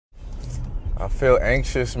I feel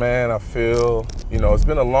anxious, man. I feel, it's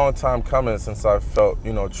been a long time coming since I felt,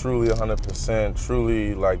 truly 100%,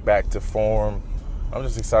 truly like back to form. I'm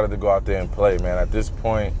just excited to go out there and play, man. At this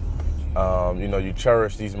point, you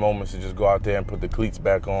cherish these moments to just go out there and put the cleats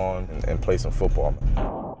back on and play some football.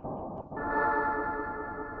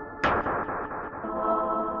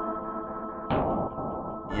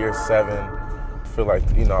 Year 7, I feel like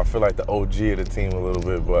the OG of the team a little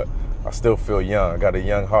bit, but I still feel young. I got a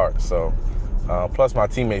young heart, so. Plus my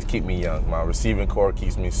teammates keep me young. My receiving corps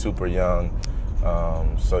keeps me super young.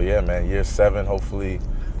 So yeah, man, year 7, hopefully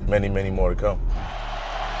many, many more to come.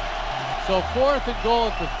 So 4th and goal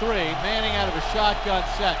at the 3. Manning out of a shotgun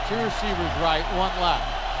set. 2 receivers right, 1 left.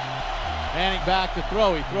 Manning back to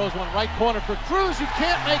throw. He throws one right corner for Cruz, who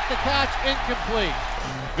can't make the catch. Incomplete.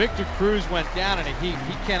 Victor Cruz went down in a heap.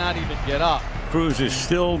 He cannot even get up. Cruz is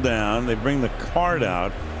still down. They bring the card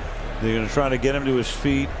out. They're going to try to get him to his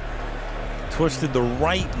feet. Twisted the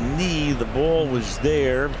right knee. The ball was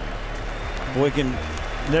there. Boykin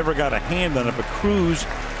never got a hand on it, but Cruz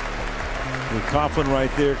with Coughlin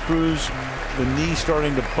right there. Cruz, the knee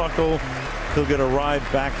starting to buckle. He'll get a ride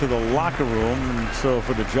back to the locker room. And so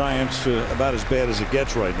for the Giants, about as bad as it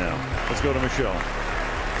gets right now. Let's go to Michelle.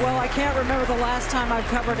 Well, I can't remember the last time I've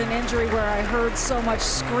covered an injury where I heard so much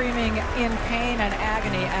screaming in pain and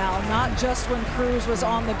agony, Al. Not just when Cruz was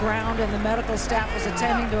on the ground and the medical staff was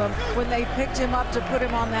attending to him. When they picked him up to put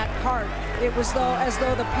him on that cart, it was as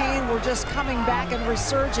though the pain were just coming back and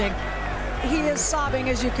resurging. He is sobbing,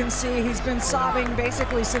 as you can see. He's been sobbing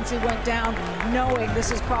basically since he went down, knowing this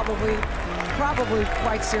is probably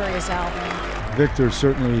quite serious, Al. Victor's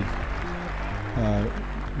certainly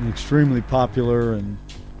extremely popular, and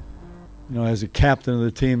as a captain of the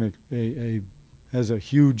team, has a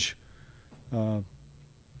huge the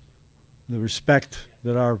respect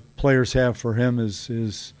that our players have for him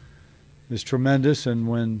is tremendous. And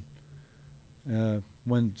when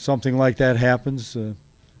something like that happens,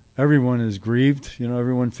 everyone is grieved.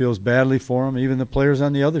 Everyone feels badly for him, even the players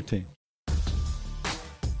on the other team.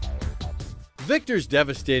 Victor's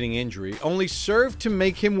devastating injury only served to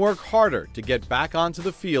make him work harder to get back onto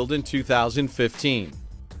the field in 2015.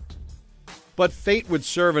 But fate would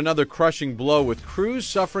serve another crushing blow with Cruz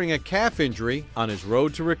suffering a calf injury on his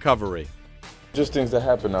road to recovery. Just things that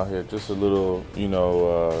happen out here. Just a little,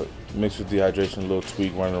 mixed with dehydration, a little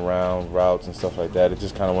tweak running around, routes and stuff like that. It's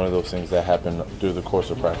just kind of one of those things that happen through the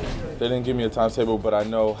course of practice. They didn't give me a timetable, but I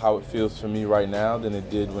know how it feels for me right now than it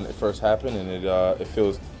did when it first happened, and it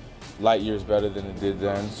feels light years better than it did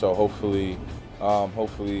then. So hopefully,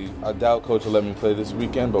 I doubt Coach will let me play this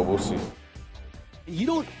weekend, but we'll see. You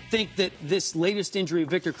don't think that this latest injury of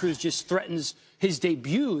Victor Cruz just threatens his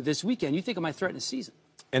debut this weekend? You think it might threaten his season?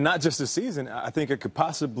 And not just the season, I think it could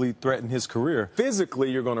possibly threaten his career.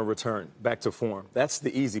 Physically, you're going to return back to form. That's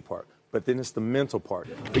the easy part. But then it's the mental part.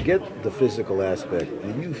 Forget the physical aspect.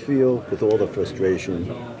 Do you feel, with all the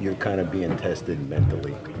frustration, you're kind of being tested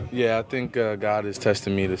mentally? Yeah, I think God is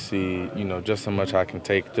testing me to see, just how much I can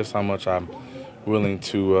take, just how much I'm willing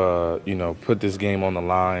to, put this game on the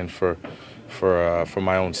line for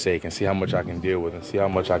my own sake, and see how much I can deal with and see how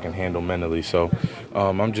much I can handle mentally. So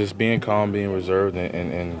I'm just being calm, being reserved,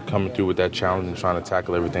 and coming through with that challenge and trying to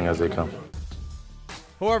tackle everything as they come.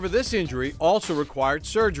 However, this injury also required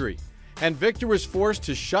surgery, and Victor was forced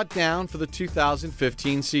to shut down for the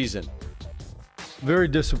 2015 season. Very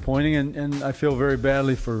disappointing, and I feel very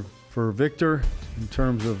badly for Victor in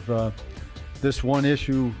terms of this one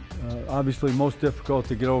issue. Obviously most difficult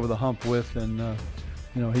to get over the hump with, and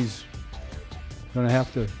he's going to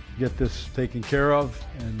have to get this taken care of,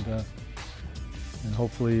 and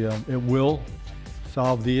hopefully it will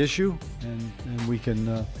solve the issue, and we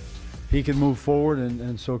can he can move forward,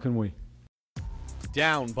 and so can we.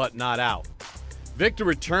 Down but not out. Victor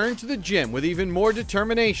returned to the gym with even more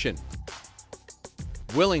determination,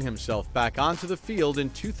 willing himself back onto the field in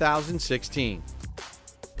 2016.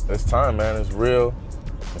 It's time, man. It's real.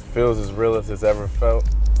 It feels as real as it's ever felt.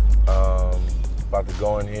 About to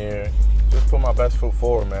go in here, just put my best foot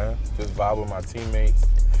forward, man. Just vibe with my teammates,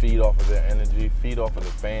 feed off of their energy, feed off of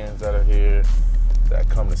the fans that are here, that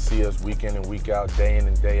come to see us week in and week out, day in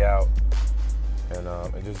and day out,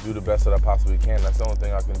 and just do the best that I possibly can. That's the only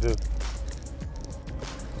thing I can do.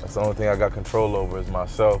 That's the only thing I got control over is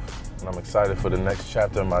myself, and I'm excited for the next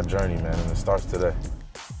chapter of my journey, man, and it starts today.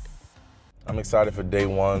 I'm excited for day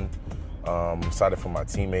one. I'm excited for my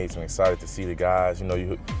teammates. I'm excited to see the guys.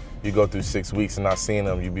 You go through 6 weeks and not seeing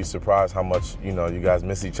them, you'd be surprised how much, you guys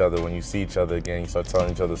miss each other when you see each other again. You start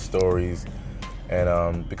telling each other stories,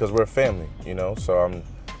 and because we're a family, so I'm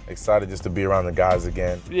excited just to be around the guys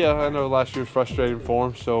again. Yeah, I know last year was frustrating for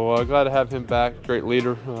him, so glad to have him back. Great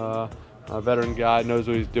leader, a veteran guy, knows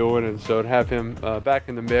what he's doing, and so to have him back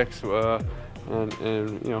in the mix and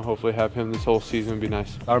you know, hopefully have him this whole season would be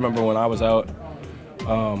nice. I remember when I was out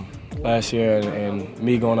last year and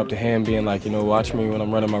me going up to him being like, you know, watch me when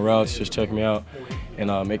I'm running my routes, just check me out, and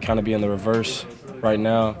it kind of be in the reverse right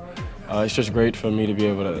now. It's just great for me to be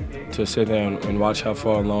able to sit there and watch how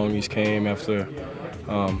far along he's came after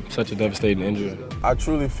such a devastating injury. I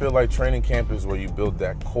truly feel like training camp is where you build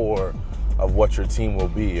that core of what your team will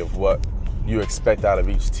be, of what you expect out of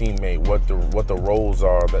each teammate, what the roles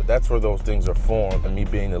are. That's where those things are formed. And me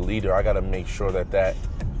being the leader, I got to make sure that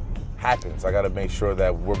happens. I got to make sure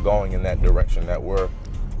that we're going in that direction, that we're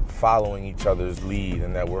following each other's lead,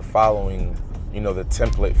 and that we're following, you know, the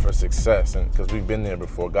template for success. And because we've been there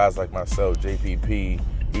before, guys like myself, JPP,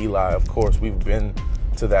 Eli, of course, we've been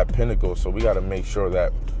to that pinnacle. So we got to make sure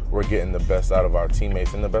that we're getting the best out of our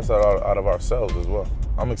teammates and the best out of ourselves as well.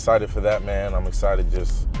 I'm excited for that, man. I'm excited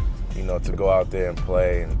just, you know, to go out there and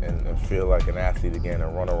play and feel like an athlete again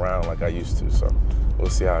and run around like I used to. So we'll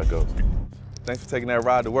see how it goes. Thanks for taking that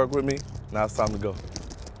ride to work with me. Now it's time to go.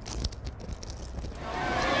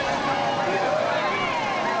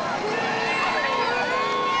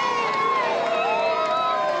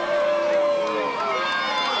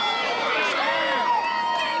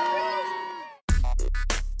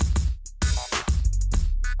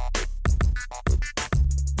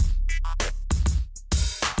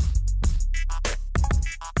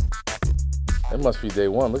 It must be day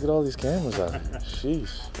one. Look at all these cameras out here.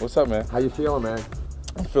 Sheesh. What's up, man? How you feeling, man?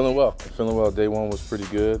 I'm feeling well. Day one was pretty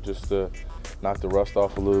good, just to knock the rust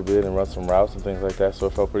off a little bit and run some routes and things like that, so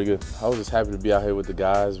it felt pretty good. I was just happy to be out here with the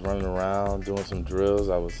guys, running around, doing some drills.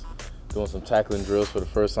 I was doing some tackling drills for the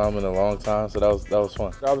first time in a long time, so that was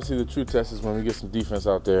fun. Obviously, the true test is when we get some defense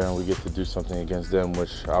out there and we get to do something against them,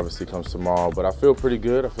 which obviously comes tomorrow. But I feel pretty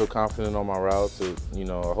good. I feel confident on my routes. You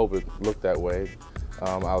know, I hope it looked that way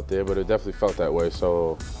out there, but it definitely felt that way,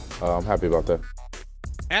 so I'm happy about that.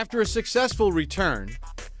 After a successful return,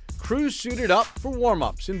 Cruz suited up for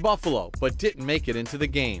warm-ups in Buffalo, but didn't make it into the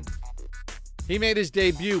game. He made his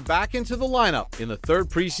debut back into the lineup in the third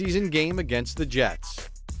preseason game against the Jets.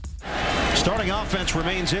 Starting offense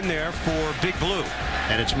remains in there for Big Blue,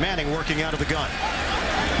 and it's Manning working out of the gun.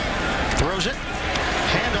 Throws it,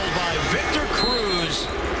 handled by Victor Cruz,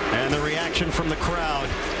 and the reaction from the crowd.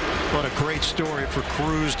 What a great story for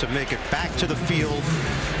Cruz to make it back to the field.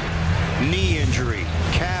 Knee injury,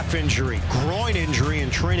 calf injury, groin injury in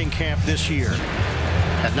training camp this year.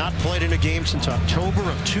 Had not played in a game since October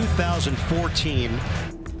of 2014.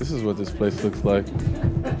 This is what this place looks like.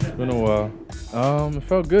 It's been a while. It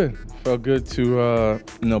felt good. It felt good to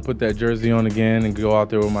you know, put that jersey on again and go out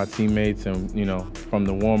there with my teammates, and you know, from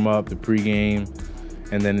the warm-up, the pregame,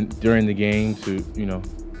 and then during the game to, you know,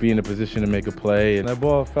 be in a position to make a play. And that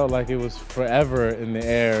ball felt like it was forever in the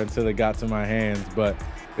air until it got to my hands, but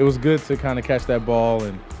it was good to kind of catch that ball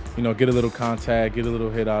and, you know, get a little contact, get a little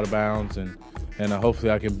hit out of bounds, and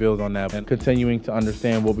hopefully I can build on that. And continuing to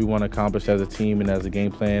understand what we want to accomplish as a team and as a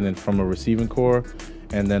game plan and from a receiving core,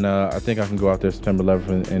 and then I think I can go out there September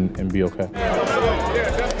 11th and be okay.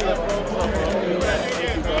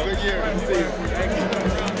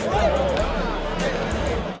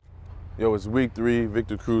 Yo, it's week 3,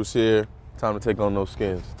 Victor Cruz here. Time to take on those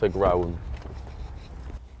skins. Take a ride with me.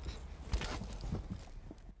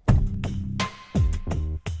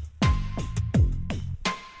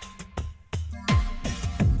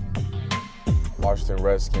 Washington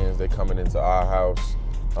Redskins, they coming into our house.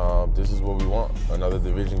 This is what we want, another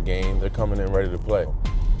division game. They're coming in ready to play.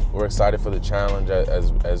 We're excited for the challenge,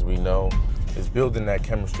 as we know. Is building that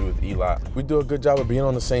chemistry with Eli. We do a good job of being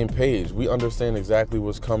on the same page. We understand exactly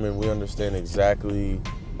what's coming. We understand exactly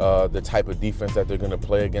the type of defense that they're going to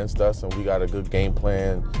play against us, and we got a good game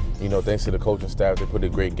plan. You know, thanks to the coaching staff, they put a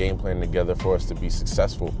great game plan together for us to be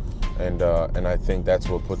successful, and I think that's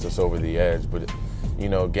what puts us over the edge. But you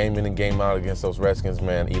know, game in and game out against those Redskins,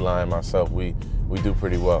 man, Eli and myself, we do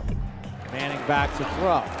pretty well. Manning back to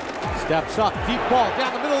throw. Steps up, deep ball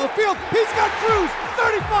down the middle of the field. He's got Cruz.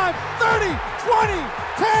 35, 30, 20,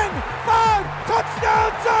 10, 5.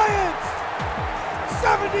 Touchdown Giants!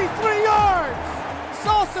 73 yards.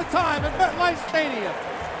 Salsa time at MetLife Stadium.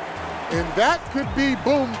 And that could be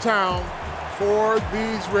boomtown for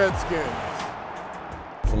these Redskins.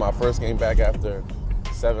 For my first game back after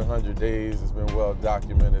 700 days, it's been well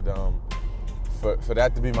documented. For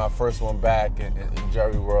that to be my first one back in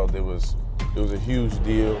Jerry World, it was a huge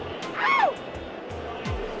deal.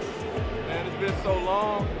 Man, it's been so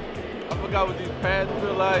long. I forgot what these pads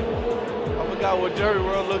feel like. I forgot what Jerry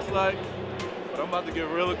World looks like. But I'm about to get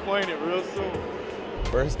real acquainted real soon.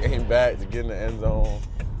 First game back to get in the end zone,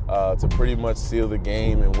 to pretty much seal the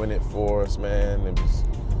game and win it for us, man.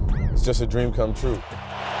 It's just a dream come true.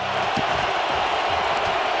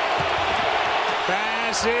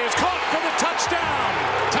 Pass is caught for the touchdown.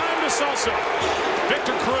 Time to salsa.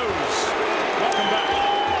 Victor Cruz, welcome back.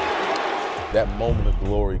 That moment of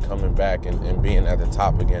glory coming back and being at the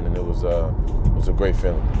top again, and it was a great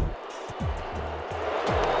feeling.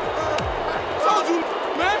 I told you,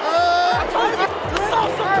 man. I told you.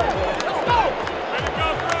 Let's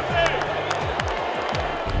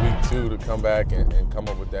go. Week 2 to come back and come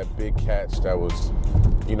up with that big catch that was,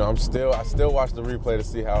 you know, I still watch the replay to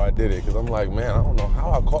see how I did it, because I'm like, man, I don't know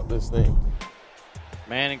how I caught this thing.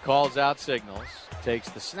 Manning calls out signals, takes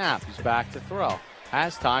the snap. He's back to throw.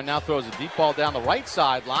 Has time, now throws a deep ball down the right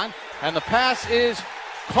sideline, and the pass is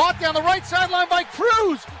caught down the right sideline by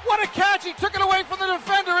Cruz. What a catch! He took it away from the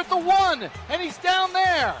defender at the 1, and he's down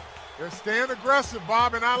there. They're staying aggressive,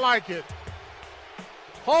 Bob, and I like it.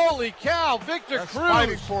 Holy cow, Victor That's Cruz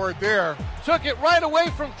fighting for it there. Took it right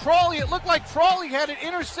away from Crawley. It looked like Crawley had it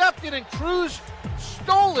intercepted, and Cruz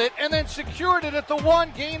stole it and then secured it at the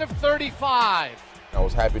 1, gain of 35. I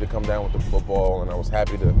was happy to come down with the football, and I was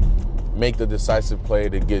happy to make the decisive play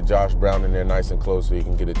to get Josh Brown in there nice and close so he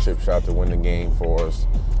can get a chip shot to win the game for us.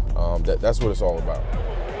 That's what it's all about.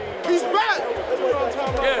 He's back. That's what I'm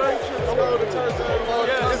talking about.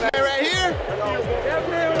 This man right here. That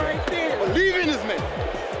man right there. Believe in this man.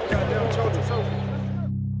 Goddamn children.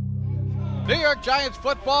 New York Giants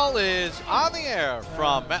football is on the air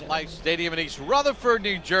from MetLife Stadium in East Rutherford,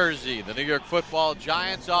 New Jersey. The New York Football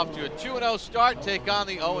Giants off to a 2-0 start, take on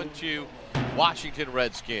the 0-2 Washington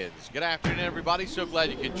Redskins. Good afternoon, everybody. So glad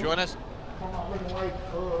you could join us. Hey,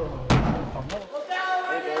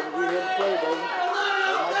 baby, we here to play, baby.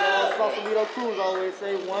 Victor Cruz always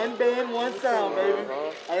say, one band, one sound, baby.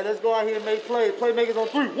 Hey, let's go out here and make plays. Playmakers on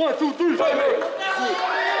 3. 1, 2, 3. Playmakers.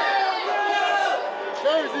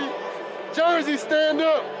 Jersey, stand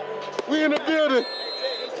up. We in the building.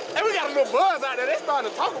 Hey, we got a little buzz out there. They starting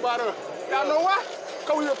to talk about us. Y'all know why?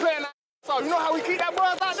 Because we been playing that. So you know how we keep that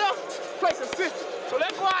buzz out there? Play consistent. So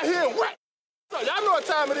let's go out here and whack. So y'all know what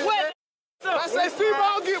time it is, man. I say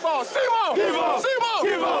C-ball, get ball. C-ball. Give ball. C-ball.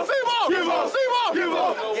 Give ball. C-ball. Give ball. C-ball. Give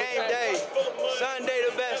ball. Game day. Sunday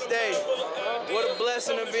the best day. What a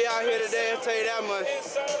blessing to be out here today, I'll tell you that much.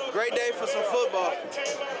 Great day for some football.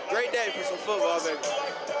 Great day for some football, baby.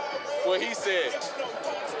 What he said.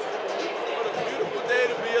 What a beautiful day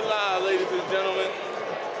to be alive, ladies and gentlemen.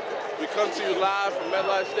 We come to you live from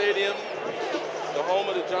MetLife Stadium, the home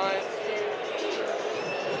of the Giants.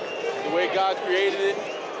 The way God created it,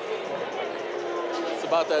 it's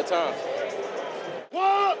about that time.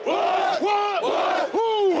 What?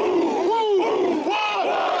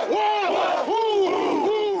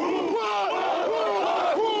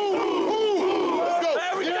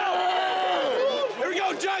 Here we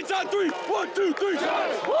go, Giants on 3. 1, 2, 3,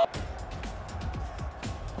 Giants.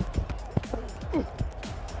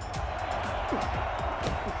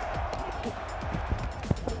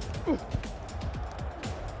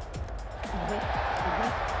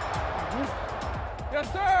 Yes,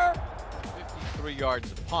 sir. 53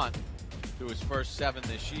 yards of punt through his first 7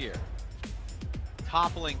 this year.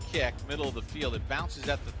 Toppling kick, middle of the field. It bounces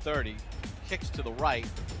at the 30, kicks to the right,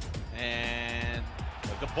 and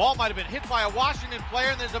the ball might have been hit by a Washington player,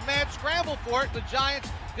 and there's a mad scramble for it. The Giants,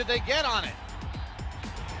 did they get on it?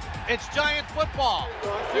 It's Giant football.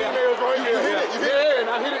 Teammates right here. You hit it, and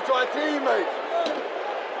I hit it to our teammate.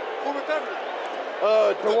 Who was that?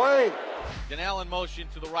 Dwayne. Donnell in motion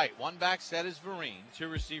to the right. One back set is Vereen. 2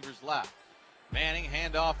 receivers left. Manning,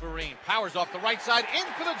 handoff Vereen. Powers off the right side. In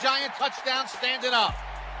for the Giant touchdown, standing up.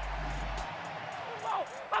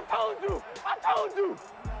 I told you.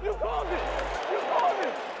 You called it.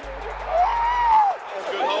 That's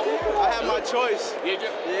good, Hope. I had my choice. Did you?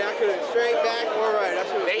 Yeah, I could have straight back or right.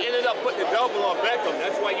 They ended up putting the double on Beckham.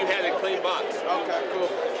 That's why you had a clean box. Okay, cool.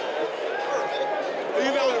 Are you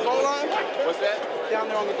on the goal line? What's that? Down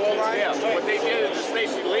there on the goal line? Yeah, what they did is the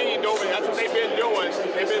safety leaned over. That's what they've been doing.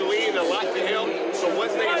 They've been leaning a lot to him. So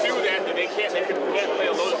once they do that, then they can't play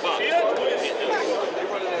a loaded box. They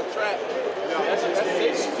running that trap. That's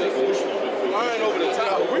safety just flying over the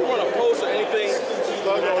top. If we run a post or anything,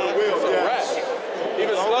 Slug on the wheel. it's a wrap.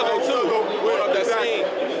 Even Sluggo too. Going up that seam.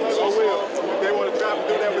 Slug on wheel. If they want to try to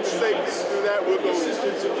do that with the safety, do that, we'll go.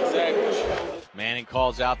 Exactly. Manning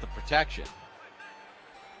calls out the protection.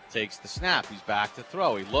 Takes the snap. He's back to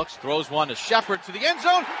throw. He looks, throws one to Shepard to the end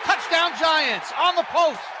zone. Touchdown Giants on the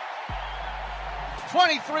post.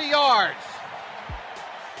 23 yards.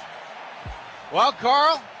 Well,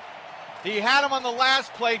 Carl, he had him on the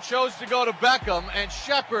last play, chose to go to Beckham, and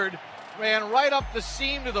Shepard ran right up the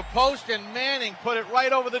seam to the post, and Manning put it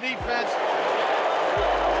right over the defense.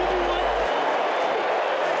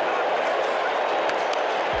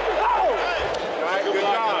 Good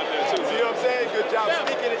job. See what I'm saying? Good job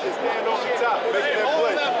sticking it and stand on the top, making that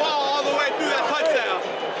play. That ball all the way through that touchdown.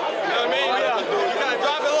 You know what I mean? You got to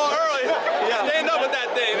drop it a little early. Stand up with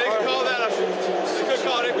that thing. They could call that they could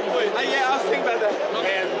call it incomplete. Yeah, I was thinking about that.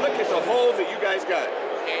 Man, look at the holes that you guys got.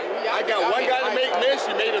 I got one guy to make miss.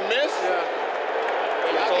 You made a miss.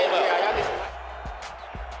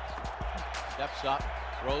 Steps up,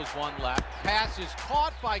 throws one left. Pass is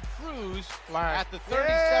caught by Cruz at the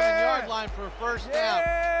 37-yard line for a first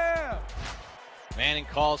down. Manning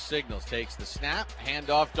calls signals, takes the snap,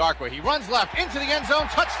 handoff Darkway. He runs left into the end zone,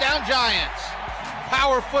 touchdown Giants.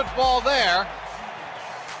 Power football there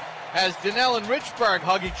as Donnell and Richburg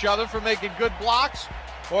hug each other for making good blocks.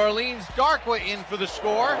 Orleans Darkway in for the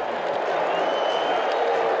score.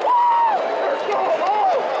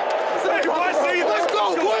 Let's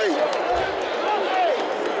go, Queen!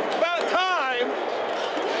 About time.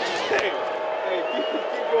 Hey, keep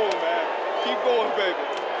going, man. Keep going, baby.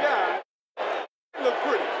 Yeah, look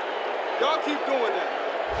pretty. Y'all keep doing that.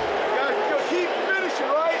 Guys, keep finishing,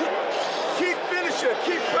 right? Keep finishing.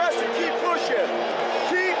 Keep pressing. Keep pushing.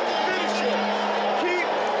 Keep finishing. Keep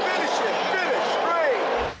finishing. Finish straight.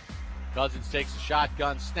 Cousins takes a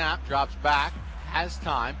shotgun snap, drops back, has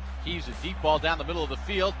time. Heaves a deep ball down the middle of the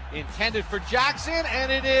field, intended for Jackson,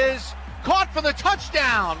 and it is caught for the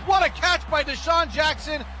touchdown. What a catch by Deshaun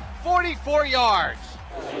Jackson, 44 yards.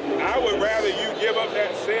 I would rather you give up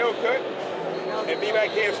that sail cut and be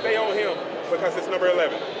like, can't stay on him because it's number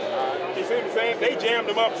 11. You see what I'm saying? They jammed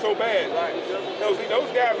him up so bad. No, see,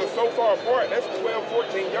 those guys are so far apart. That's 12,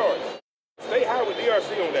 14 yards. Stay high with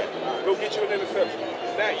DRC on that. Go get you an interception.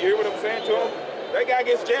 Now, you hear what I'm saying to him? That guy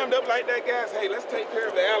gets jammed up like that, guys. Hey, let's take care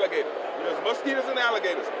of the alligator. There's mosquitoes and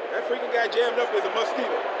alligators. That freaking guy jammed up is a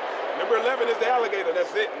mosquito. Number 11 is the alligator.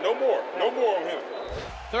 That's it. No more. No more on him.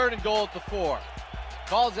 3rd and goal at the 4.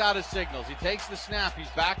 Calls out his signals. He takes the snap. He's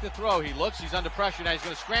back to throw. He looks. He's under pressure. Now he's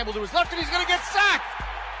going to scramble to his left, and he's going to get sacked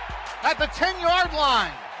at the 10-yard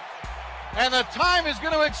line. And the time is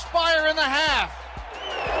going to expire in the half.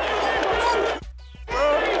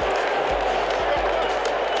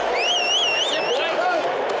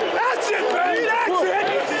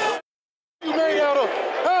 You made out of.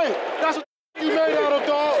 Hey, that's what you made out of,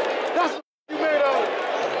 dog. That's what you made out of.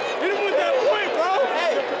 Hit him with that point, bro.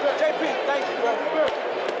 Hey, JP, thank you, bro.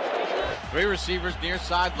 3 receivers near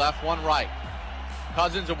side left, 1 right.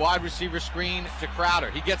 Cousins, a wide receiver screen to Crowder.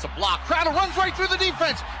 He gets a block. Crowder runs right through the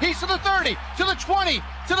defense. He's to the 30, to the 20,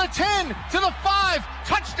 to the 10, to the 5.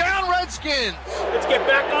 Touchdown, Redskins. Let's get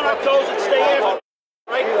back on our toes and stay after.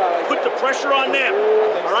 Right? Put the pressure on them.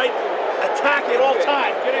 All right? Attack at all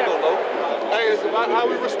times. Get in. Hey, it's about how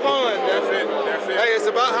we respond. That's it. That's it. Hey, it's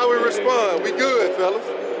about how we respond. We good, fellas.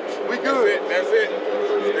 We good. That's it.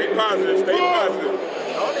 Stay positive. Stay positive.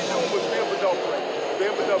 All they doing was bend but don't play.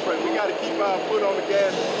 Bend but don't play. We got to keep our foot on the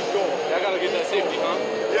gas and keep going. I got to get that safety, huh?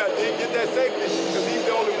 Yeah, didn't get that safety because he's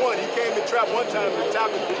the only one. He came in trap one time and the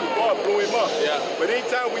tackle threw the ball, blew him up. Yeah. But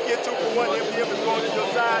anytime we get 2 for 1, MPM is going to the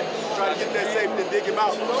side, try to get that safety and dig him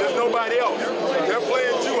out. There's nobody else. They're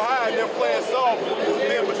playing too high and they're playing soft.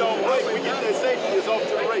 Bend but don't play. We get that safety, it's off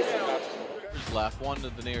to the races. Left, 1 to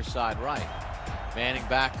the near side right. Manning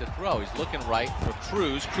back to throw. He's looking right for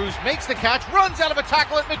Cruz. Cruz makes the catch, runs out of a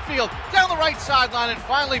tackle at midfield, down the right sideline, and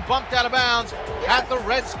finally bumped out of bounds at the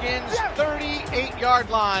Redskins' 38-yard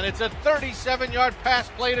line. It's a 37-yard pass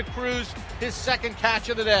play to Cruz, his 2nd catch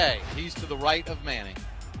of the day. He's to the right of Manning.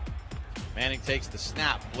 Manning takes the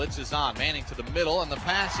snap, blitzes on. Manning to the middle, and the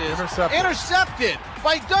pass is intercepted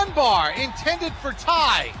by Dunbar, intended for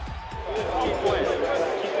Ty. Keep playing.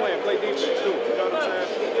 Keep playing. Play defense, too. You know what I'm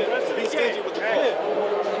saying? Be stingy with the ball.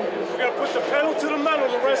 We got to put the pedal to the metal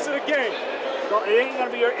the rest of the game. No, it ain't gonna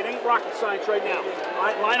be. It ain't rocket science right now. All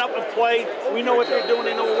right, line up and play. We know what they're doing.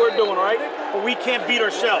 They know what we're doing. All right, but we can't beat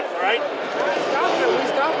ourselves. All right. We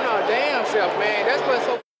stopping our damn self, man. That's what's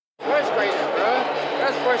so frustrating, bro.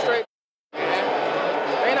 That's frustrating, man.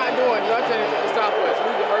 They not doing nothing to stop us.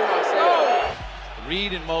 We can hurt ourselves.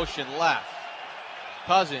 Reed in motion left.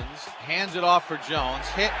 Cousins hands it off for Jones.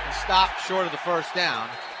 Hit and stopped short of the first down.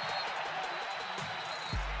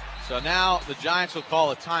 So now the Giants will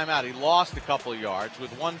call a timeout. He lost a couple of yards with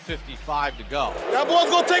 1:55 to go. That boy's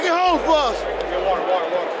gonna take it home for us. Get water.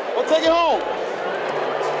 We'll take it home.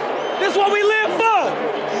 This is what we live for.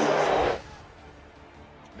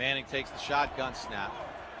 Manning takes the shotgun snap,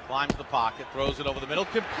 climbs the pocket, throws it over the middle,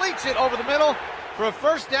 completes it over the middle for a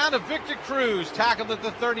first down to Victor Cruz, tackled at the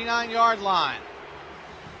 39-yard line.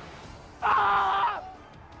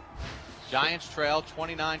 Giants trail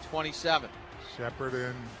 29-27. Shepard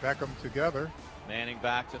and Beckham together. Manning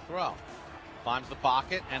back to throw. Climbs the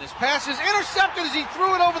pocket, and his pass is intercepted as he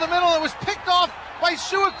threw it over the middle. It was picked off by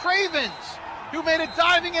Sua Cravens, who made a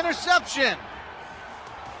diving interception.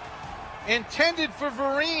 Intended for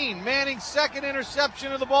Vereen, Manning's second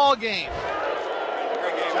interception of the ball game.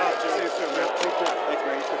 Great game. See you soon, man. Thanks,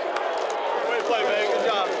 man. Way to play, man. Good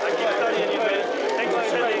job. I keep studying you, man. Thanks for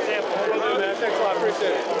setting the example. Will do, man. Thanks a lot.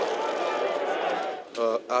 Appreciate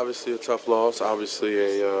it. Obviously a tough loss.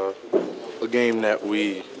 Obviously a game that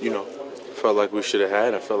we, felt like we should have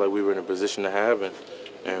had and felt like we were in a position to have,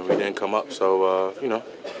 and we didn't come up. So, it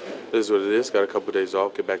is what it is. Got a couple of days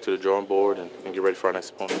off, get back to the drawing board, and get ready for our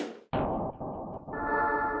next opponent.